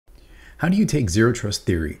How do you take zero trust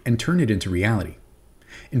theory and turn it into reality?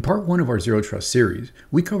 In part 1 of our Zero Trust series,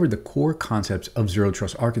 we covered the core concepts of zero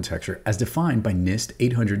trust architecture as defined by NIST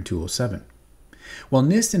 800-207. While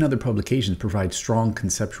NIST and other publications provide strong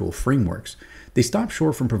conceptual frameworks, they stop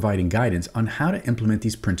short from providing guidance on how to implement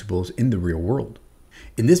these principles in the real world.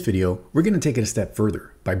 In this video, we're going to take it a step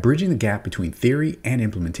further by bridging the gap between theory and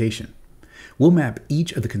implementation. We'll map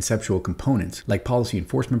each of the conceptual components, like policy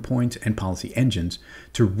enforcement points and policy engines,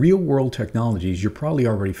 to real-world technologies you're probably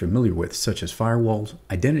already familiar with, such as firewalls,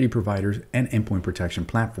 identity providers, and endpoint protection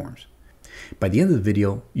platforms. By the end of the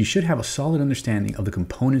video, you should have a solid understanding of the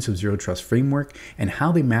components of Zero Trust framework and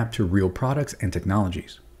how they map to real products and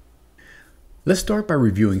technologies. Let's start by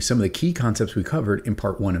reviewing some of the key concepts we covered in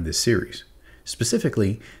part 1 of this series.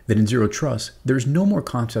 Specifically, that in Zero Trust, there is no more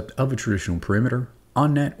concept of a traditional perimeter,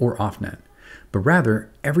 on-net or off-net, but rather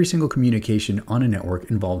every single communication on a network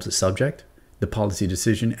involves the subject, the policy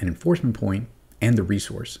decision and enforcement point, and the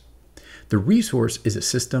resource. The resource is a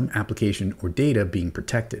system, application, or data being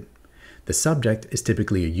protected. The subject is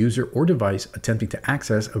typically a user or device attempting to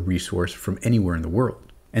access a resource from anywhere in the world.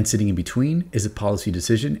 And sitting in between is a policy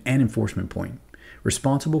decision and enforcement point,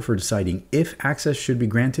 responsible for deciding if access should be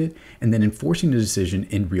granted and then enforcing the decision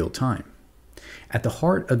in real time. At the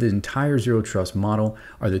heart of the entire Zero Trust model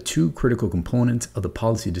are the two critical components of the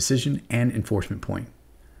policy decision and enforcement point.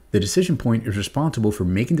 The decision point is responsible for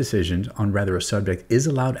making decisions on whether a subject is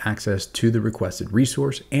allowed access to the requested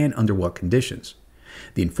resource and under what conditions.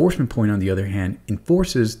 The enforcement point, on the other hand,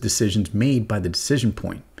 enforces decisions made by the decision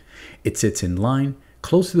point. It sits in line,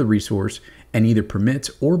 close to the resource, and either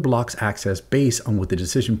permits or blocks access based on what the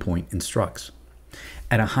decision point instructs.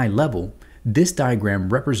 At a high level, this diagram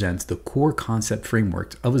represents the core concept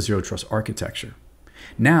framework of a Zero Trust architecture.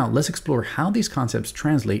 Now, let's explore how these concepts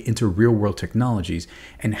translate into real-world technologies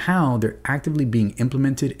and how they're actively being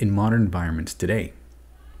implemented in modern environments today.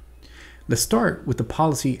 Let's start with the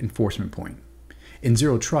policy enforcement point. In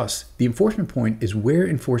Zero Trust, the enforcement point is where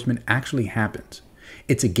enforcement actually happens.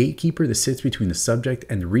 It's a gatekeeper that sits between the subject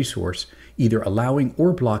and the resource, either allowing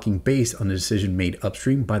or blocking based on the decision made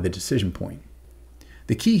upstream by the decision point.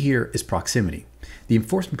 The key here is proximity. The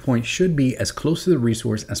enforcement point should be as close to the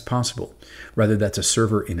resource as possible, whether that's a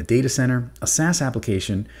server in a data center, a SaaS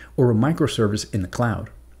application, or a microservice in the cloud.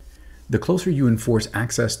 The closer you enforce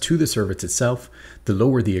access to the service itself, the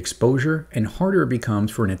lower the exposure and harder it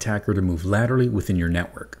becomes for an attacker to move laterally within your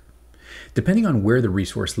network. Depending on where the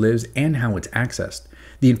resource lives and how it's accessed,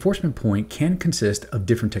 the enforcement point can consist of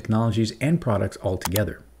different technologies and products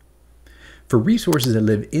altogether. For resources that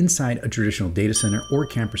live inside a traditional data center or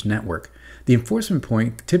campus network, the enforcement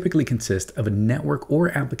point typically consists of a network or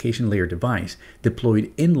application layer device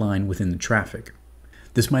deployed inline within the traffic.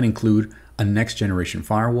 This might include a next-generation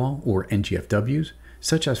firewall or NGFWs,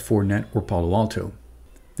 such as Fortinet or Palo Alto.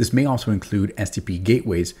 This may also include SDP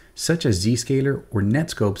gateways, such as Zscaler or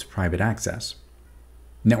Netskope's private access.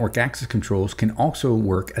 Network access controls can also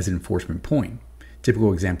work as an enforcement point.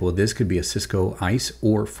 Typical example of this could be a Cisco ISE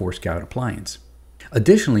or ForScout appliance.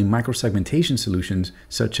 Additionally, microsegmentation solutions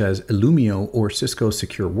such as Illumio or Cisco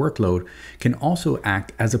Secure Workload can also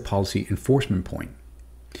act as a policy enforcement point.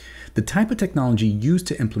 The type of technology used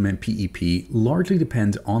to implement PEP largely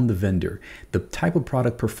depends on the vendor, the type of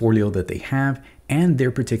product portfolio that they have, and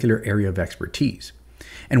their particular area of expertise.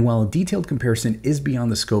 And while a detailed comparison is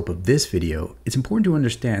beyond the scope of this video, it's important to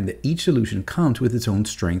understand that each solution comes with its own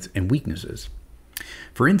strengths and weaknesses.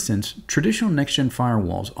 For instance, traditional next-gen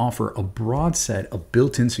firewalls offer a broad set of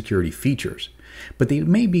built-in security features, but they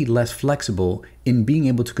may be less flexible in being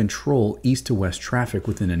able to control east-to-west traffic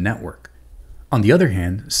within a network. On the other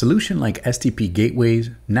hand, solutions like SDP gateways,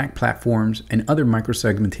 NAC platforms, and other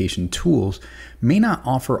microsegmentation tools may not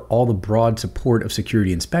offer all the broad support of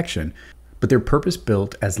security inspection, but they're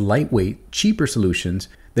purpose-built as lightweight, cheaper solutions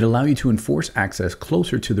that allow you to enforce access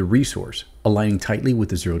closer to the resource, aligning tightly with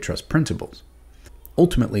the Zero Trust principles.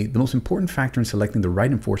 Ultimately, the most important factor in selecting the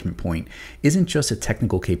right enforcement point isn't just the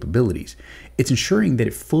technical capabilities, it's ensuring that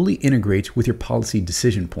it fully integrates with your policy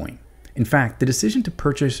decision point. In fact, the decision to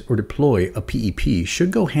purchase or deploy a PEP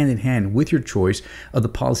should go hand in hand with your choice of the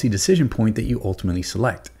policy decision point that you ultimately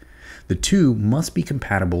select. The two must be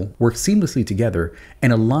compatible, work seamlessly together,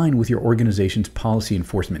 and align with your organization's policy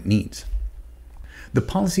enforcement needs. The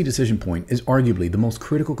policy decision point is arguably the most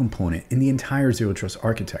critical component in the entire Zero Trust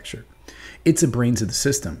architecture. It's the brains of the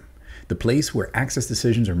system, the place where access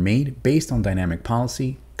decisions are made based on dynamic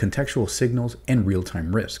policy, contextual signals, and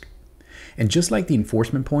real-time risk. And just like the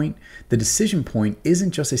enforcement point, the decision point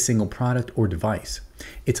isn't just a single product or device.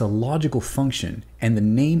 It's a logical function, and the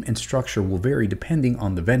name and structure will vary depending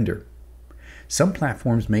on the vendor. Some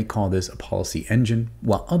platforms may call this a policy engine,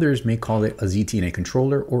 while others may call it a ZTNA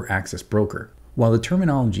controller or access broker. While the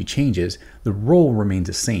terminology changes, the role remains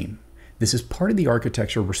the same. This is part of the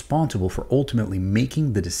architecture responsible for ultimately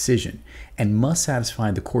making the decision and must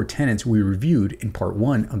satisfy the core tenets we reviewed in part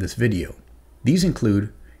 1 of this video. These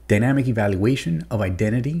include dynamic evaluation of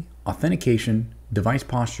identity, authentication, device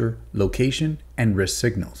posture, location, and risk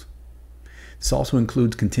signals. This also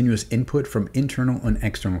includes continuous input from internal and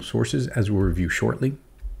external sources, as we'll review shortly.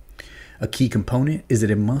 A key component is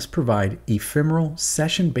that it must provide ephemeral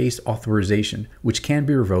session-based authorization, which can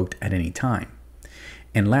be revoked at any time.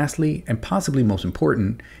 And lastly, and possibly most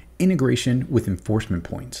important, integration with enforcement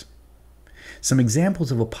points. Some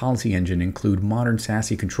examples of a policy engine include modern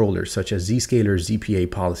SASE controllers such as Zscaler's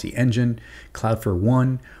ZPA policy engine, Cloudflare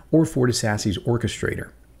One, or FortiSASE's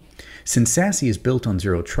orchestrator. Since SASE is built on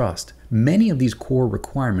zero trust, many of these core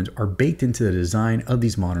requirements are baked into the design of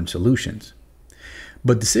these modern solutions.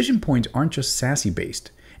 But decision points aren't just SASE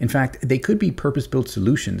based. In fact, they could be purpose-built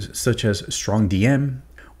solutions such as StrongDM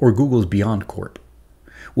or Google's BeyondCorp.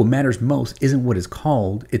 What matters most isn't what it's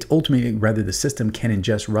called, it's ultimately whether the system can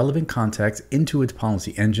ingest relevant context into its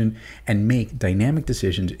policy engine and make dynamic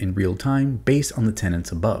decisions in real time based on the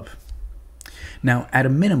tenets above. Now, at a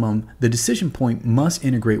minimum, the decision point must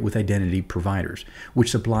integrate with identity providers, which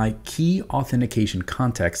supply key authentication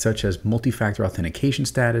context such as multi-factor authentication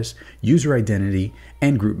status, user identity,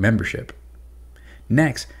 and group membership.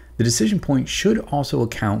 Next, the decision point should also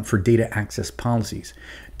account for data access policies.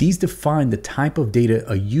 These define the type of data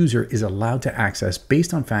a user is allowed to access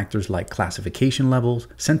based on factors like classification levels,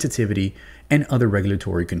 sensitivity, and other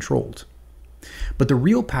regulatory controls. But the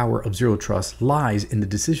real power of zero trust lies in the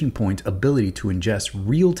decision point's ability to ingest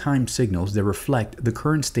real-time signals that reflect the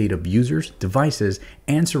current state of users, devices,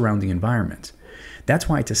 and surrounding environments. That's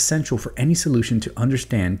why it's essential for any solution to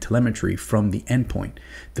understand telemetry from the endpoint,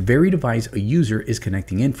 the very device a user is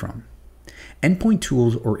connecting in from. Endpoint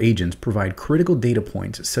tools or agents provide critical data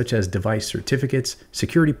points such as device certificates,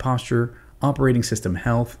 security posture, operating system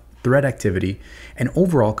health, threat activity, and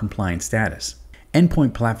overall compliance status.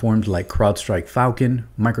 Endpoint platforms like CrowdStrike Falcon,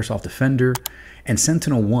 Microsoft Defender, and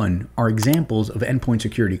SentinelOne are examples of endpoint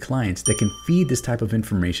security clients that can feed this type of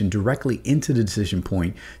information directly into the decision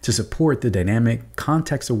point to support the dynamic,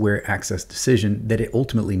 context-aware access decision that it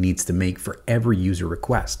ultimately needs to make for every user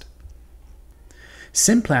request.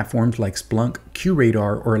 SIEM platforms like Splunk,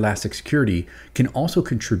 QRadar, or Elastic Security can also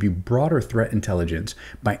contribute broader threat intelligence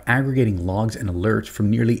by aggregating logs and alerts from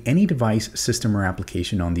nearly any device, system, or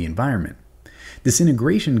application on the environment. This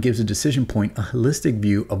integration gives a decision point a holistic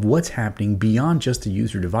view of what's happening beyond just the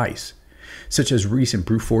user device, such as recent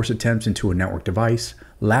brute force attempts into a network device,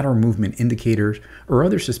 lateral movement indicators, or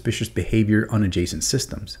other suspicious behavior on adjacent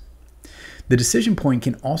systems. The decision point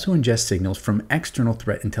can also ingest signals from external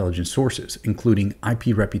threat intelligence sources, including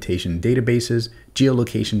IP reputation databases,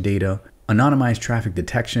 geolocation data, anonymized traffic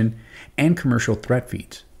detection, and commercial threat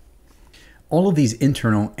feeds. All of these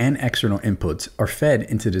internal and external inputs are fed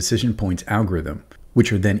into the decision point's algorithm,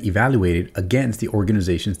 which are then evaluated against the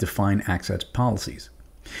organization's defined access policies.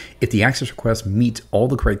 If the access request meets all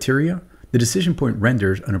the criteria, the decision point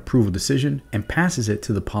renders an approval decision and passes it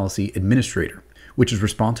to the policy administrator, which is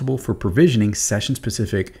responsible for provisioning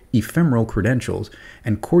session-specific ephemeral credentials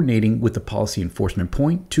and coordinating with the policy enforcement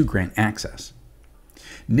point to grant access.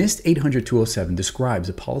 NIST 800-207 describes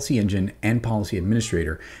a policy engine and policy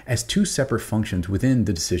administrator as two separate functions within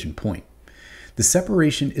the decision point. The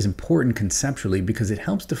separation is important conceptually because it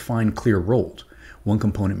helps define clear roles. One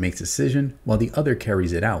component makes a decision while the other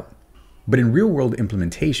carries it out. But in real-world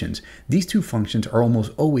implementations, these two functions are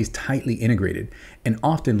almost always tightly integrated and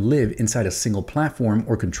often live inside a single platform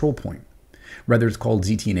or control point. Whether it's called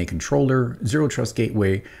ZTNA controller, zero trust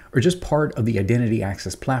gateway, or just part of the identity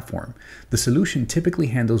access platform, the solution typically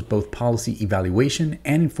handles both policy evaluation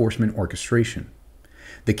and enforcement orchestration.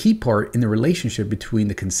 The key part in the relationship between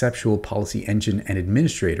the conceptual policy engine and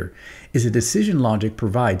administrator is that decision logic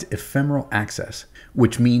provides ephemeral access,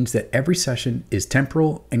 which means that every session is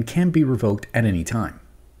temporal and can be revoked at any time.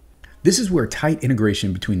 This is where tight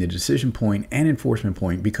integration between the decision point and enforcement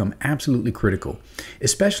point become absolutely critical,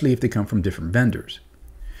 especially if they come from different vendors.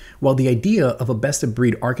 While the idea of a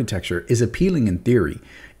best-of-breed architecture is appealing in theory,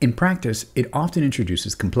 in practice it often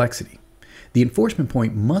introduces complexity. The enforcement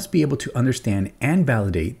point must be able to understand and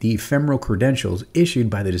validate the ephemeral credentials issued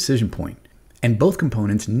by the decision point, and both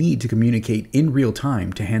components need to communicate in real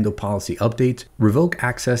time to handle policy updates, revoke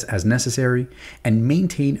access as necessary, and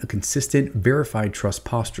maintain a consistent verified trust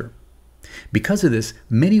posture. Because of this,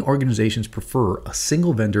 many organizations prefer a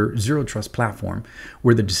single vendor zero trust platform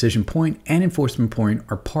where the decision point and enforcement point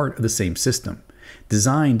are part of the same system,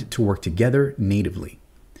 designed to work together natively.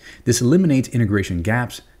 This eliminates integration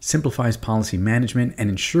gaps, simplifies policy management, and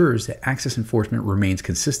ensures that access enforcement remains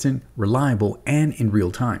consistent, reliable, and in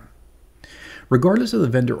real time. Regardless of the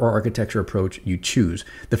vendor or architecture approach you choose,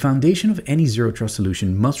 the foundation of any zero trust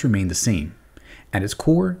solution must remain the same. At its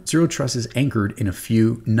core, zero trust is anchored in a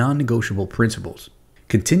few non-negotiable principles: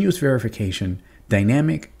 continuous verification,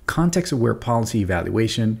 dynamic, context-aware policy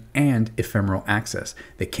evaluation, and ephemeral access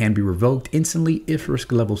that can be revoked instantly if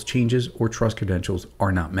risk levels changes or trust credentials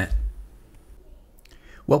are not met.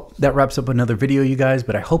 Well, that wraps up another video, you guys,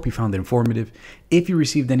 but I hope you found it informative. If you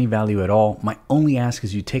received any value at all, my only ask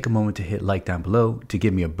is you take a moment to hit like down below to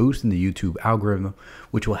give me a boost in the YouTube algorithm,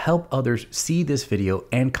 which will help others see this video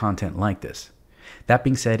and content like this. That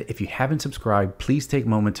being said, if you haven't subscribed, please take a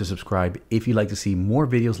moment to subscribe if you'd like to see more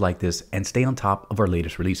videos like this and stay on top of our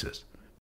latest releases.